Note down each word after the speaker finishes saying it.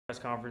Press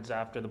conference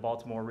after the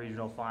Baltimore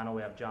Regional Final.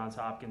 We have Johns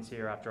Hopkins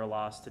here after a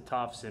loss to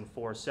Tufts in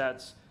 4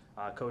 sets.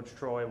 Coach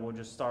Troy, we'll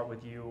just start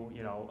with you.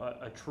 You know,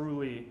 a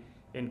truly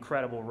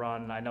incredible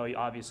run. I know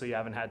obviously you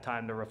haven't had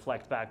time to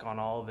reflect back on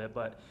all of it,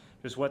 but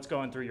just what's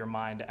going through your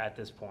mind at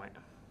this point?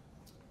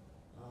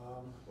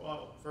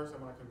 Well, first I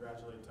want to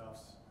congratulate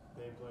Tufts.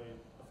 They played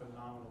a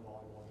phenomenal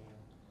volleyball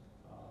game.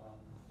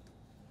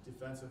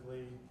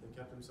 Defensively, they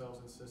kept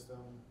themselves in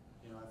system.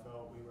 You know, I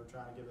felt we were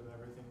trying to give them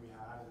everything we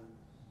had, and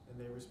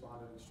they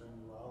responded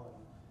extremely well.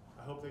 And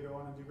I hope they go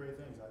on and do great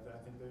things. I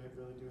think they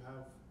really do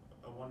have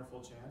a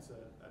wonderful chance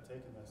at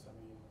taking this. I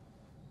mean,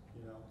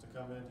 you know, to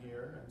come in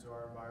here into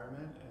our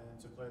environment and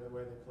to play the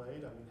way they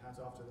played, I mean, hats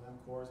off to them.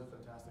 Core is a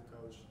fantastic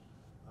coach.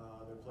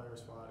 Their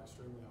players fought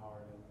extremely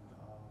hard, and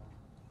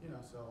you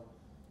know, so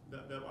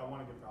I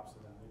want to give props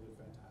to them. They did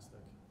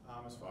fantastic.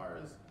 As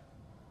far as,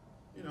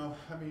 you know,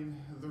 I mean,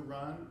 the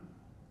run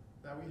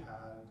that we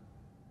had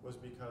was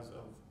because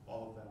of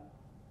all of them,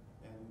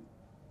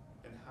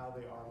 and how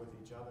they are with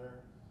each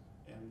other,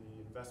 and the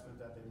investment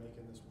that they make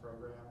in this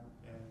program,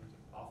 and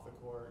off the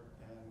court,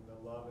 and the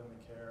love and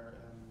the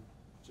care, and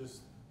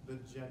just the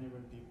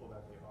genuine people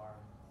that they are.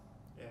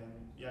 And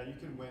yeah, you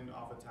can win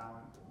off of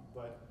talent,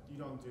 but you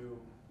don't do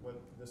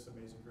what this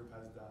amazing group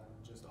has done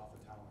just off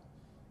of talent.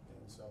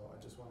 And so I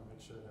just want to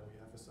make sure that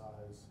we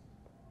emphasize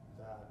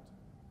that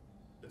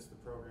it's the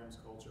program's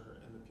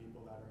culture and the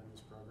people that are in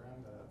this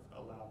program that have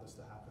allowed this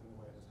to happen the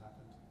way it has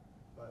happened.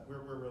 But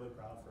we're really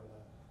proud for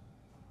everything.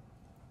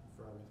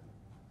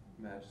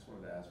 Matt, I just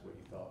wanted to ask what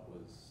you thought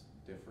was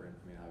different.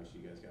 I mean,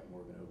 obviously you guys got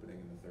more of an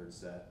opening in the third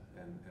set,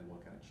 and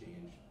what kind of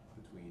changed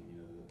between,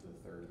 you know, the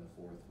third and the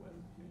fourth when,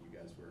 you know, you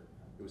guys were,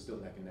 it was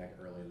still neck and neck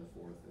early in the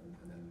fourth, and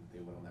then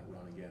they went on that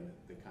run again.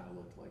 They kind of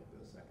looked like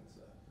the second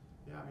set.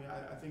 Yeah, I mean,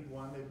 I think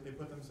one, they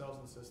put themselves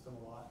in the system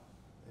a lot,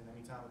 and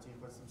anytime a team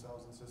puts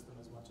themselves in the system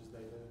as much as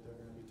they did, they're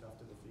going to be tough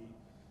to defeat.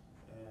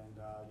 And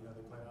you know,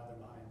 they played out of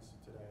their minds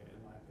today,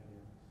 in my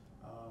opinion.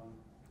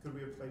 Could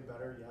we have played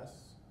better?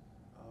 Yes.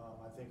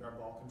 I think our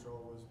ball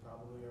control was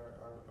probably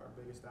our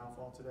biggest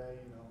downfall today.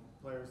 You know,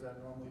 players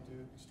that normally do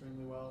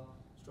extremely well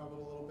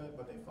struggled a little bit,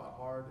 but they fought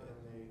hard and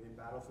they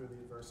battled through the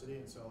adversity.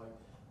 And so,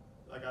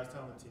 like I was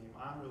telling the team,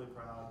 I'm really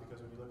proud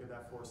because when you look at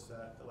that fourth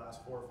set, the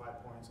last 4 or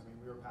 5 points, I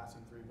mean, we were passing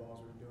 3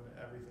 balls. We were doing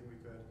everything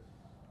we could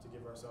to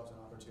give ourselves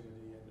an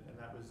opportunity, and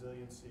that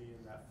resiliency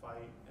and that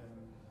fight and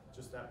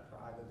just that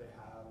pride that they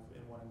have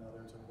in one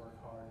another to work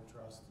hard and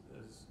trust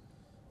is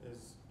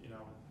you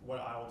know,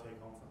 what I will take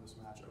home from this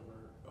match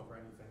over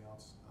anything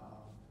else.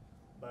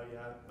 But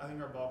yeah, I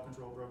think our ball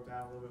control broke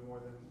down a little bit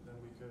more than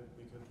we could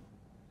you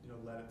know,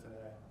 let it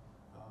today.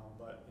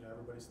 But you know,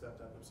 everybody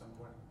stepped up at some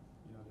point,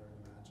 you know, during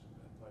the match and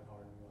played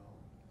hard and well.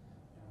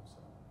 You know, so.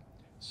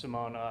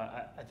 Simone,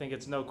 I think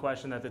it's no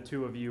question that the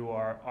two of you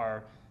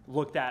are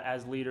looked at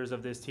as leaders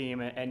of this team,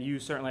 and you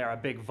certainly are a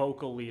big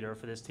vocal leader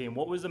for this team.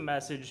 What was the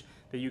message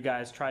that you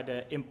guys tried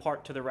to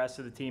impart to the rest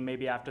of the team,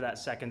 maybe after that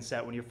second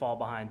set when you fall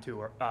behind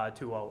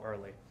 2-0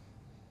 early?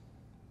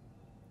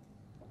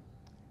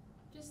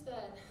 Just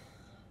that,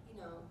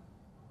 you know,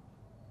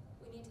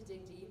 we need to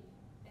dig deep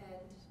and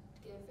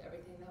give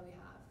everything that we have.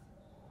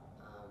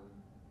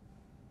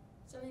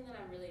 Something that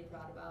I'm really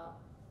proud about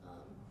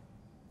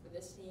for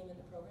this team and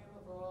the program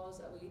overall is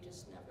that we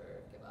just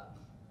never give up.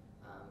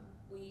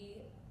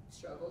 We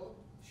struggle,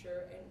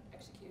 sure, in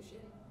execution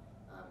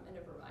in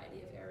a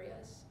variety of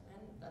areas,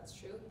 and that's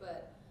true,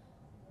 but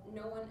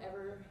no one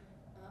ever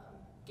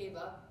gave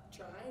up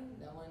trying.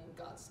 No one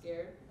got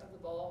scared of the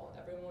ball.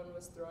 Everyone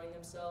was throwing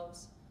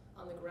themselves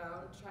on the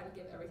ground, trying to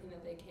give everything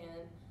that they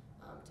can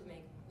to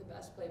make the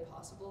best play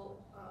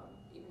possible.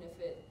 Even if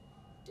it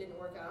didn't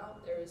work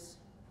out, there's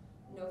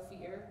no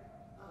fear.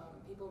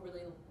 People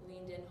really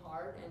leaned in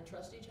hard and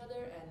trust each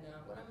other, and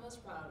what I'm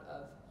most proud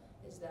of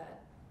is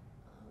that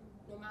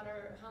no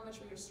matter how much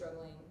we were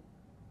struggling,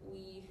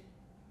 we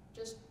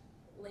just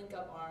link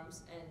up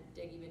arms and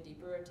dig even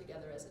deeper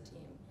together as a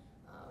team.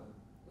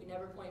 We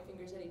never point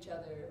fingers at each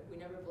other, we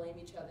never blame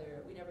each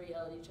other, we never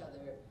yell at each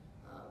other.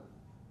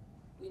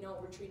 We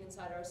don't retreat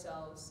inside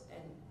ourselves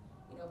and,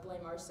 you know,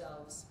 blame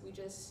ourselves. We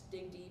just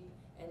dig deep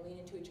and lean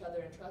into each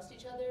other and trust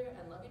each other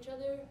and love each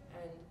other,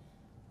 and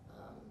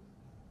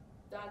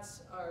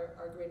that's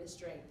our greatest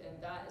strength,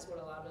 and that is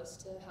what allowed us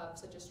to have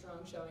such a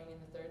strong showing in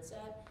the third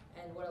set,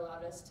 and what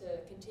allowed us to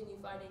continue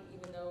fighting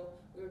even though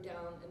we were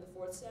down in the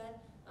fourth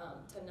set,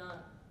 to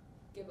not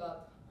give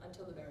up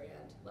until the very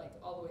end, like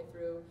all the way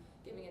through,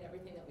 giving it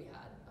everything that we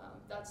had.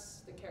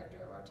 That's the character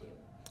of our team.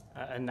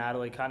 And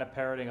Natalie, kind of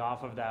parroting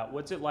off of that,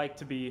 what's it like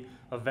to be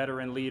a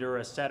veteran leader,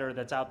 a setter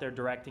that's out there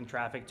directing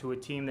traffic to a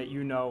team that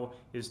you know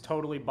is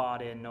totally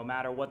bought in, no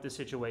matter what the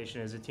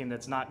situation is, a team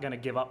that's not going to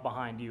give up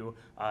behind you,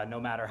 no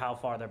matter how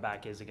far their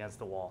back is against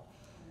the wall?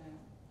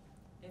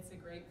 It's a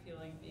great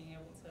feeling being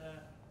able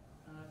to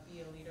be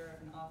a leader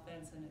of an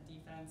offense and a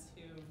defense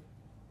who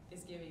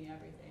is giving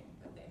everything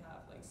that they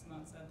have. Like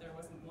Simone said, there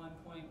wasn't one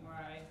point where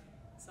I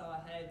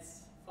saw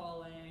heads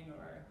falling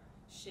or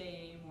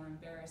shame or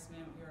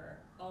embarrassment. We were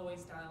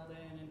always dialed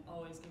in and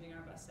always giving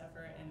our best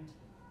effort, and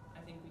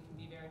I think we can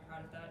be very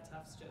proud of that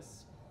Tufts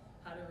just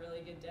had a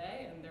really good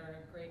day, and they're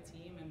a great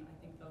team, and I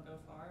think they'll go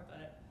far.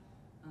 But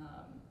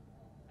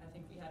I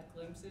think we had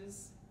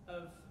glimpses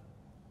of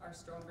our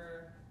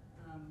stronger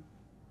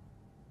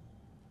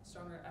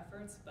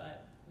efforts,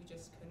 but we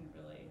just couldn't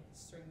really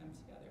string them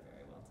together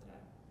very well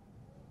today.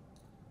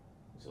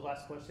 So the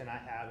last question I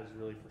have is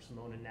really for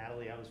Simone and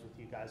Natalie. I was with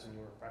you guys when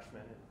you were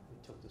freshmen, and we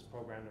took this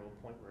program to a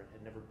point where it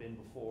had never been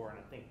before, and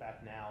I think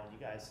back now, and you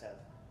guys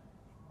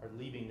are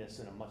leaving this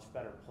in a much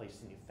better place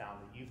than you found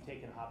it. You've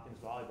taken Hopkins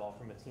volleyball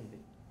from a team that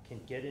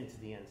can get into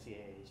the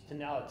NCAAs to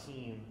now a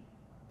team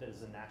that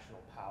is a national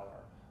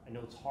power. I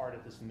know it's hard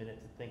at this minute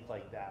to think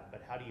like that,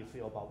 but how do you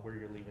feel about where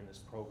you're leaving this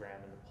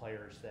program and the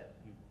players that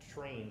you've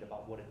trained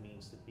about what it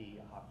means to be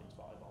a Hopkins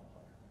volleyball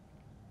player?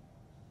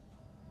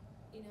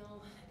 You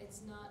know,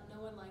 it's not,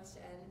 no one likes to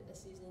end a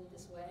season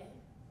this way,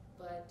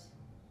 but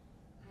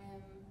I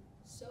am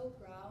so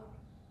proud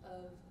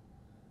of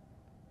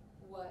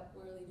what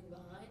we're leaving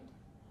behind.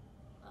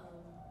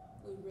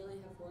 We really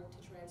have worked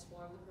to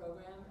transform the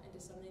program into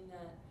something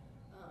that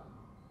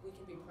we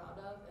can be proud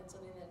of, and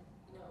something that,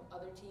 you know,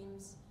 other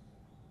teams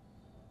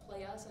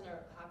play us and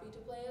are happy to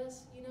play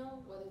us, you know,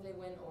 whether they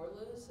win or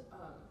lose.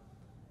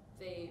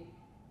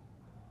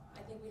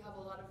 I think we have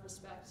a lot of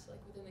respect,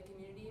 like, within the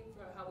community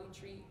for how we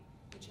treat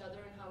each other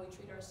and how we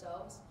treat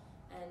ourselves,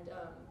 and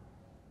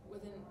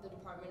within the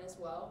department as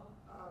well.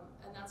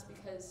 And that's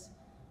because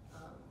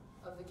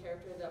of the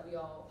character that we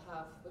all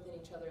have within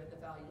each other and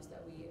the values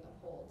that we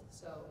uphold.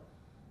 So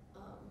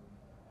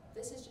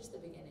this is just the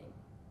beginning.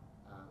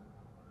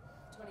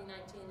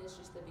 2019 is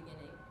just the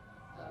beginning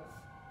of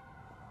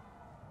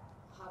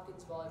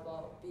Hopkins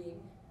volleyball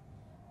being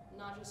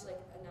not just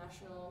like a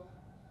national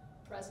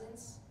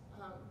presence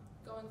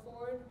going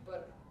forward,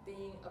 but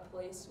being a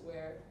place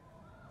where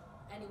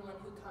anyone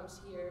who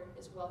comes here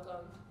is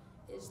welcomed,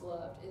 is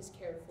loved, is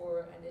cared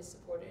for, and is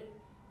supported,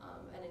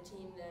 and a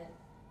team that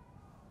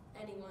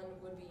anyone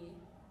would be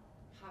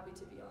happy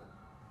to be on.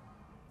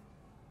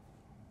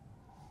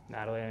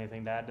 Natalie,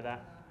 anything to add to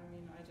that?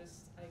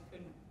 I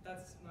couldn't,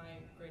 that's my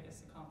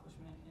greatest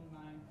accomplishment in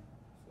my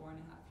 4.5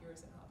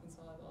 years at Hopkins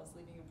volleyball, is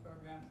leading a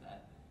program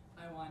that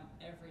I want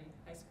every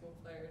high school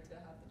player to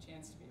have the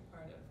chance to be a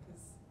part of,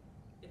 because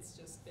it's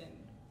just been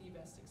the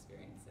best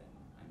experience, and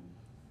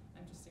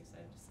I'm just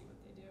excited to see what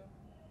they do.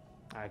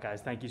 All right,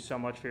 guys, thank you so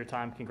much for your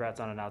time. Congrats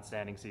on an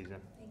outstanding season.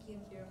 Thank you.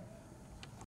 Thank you.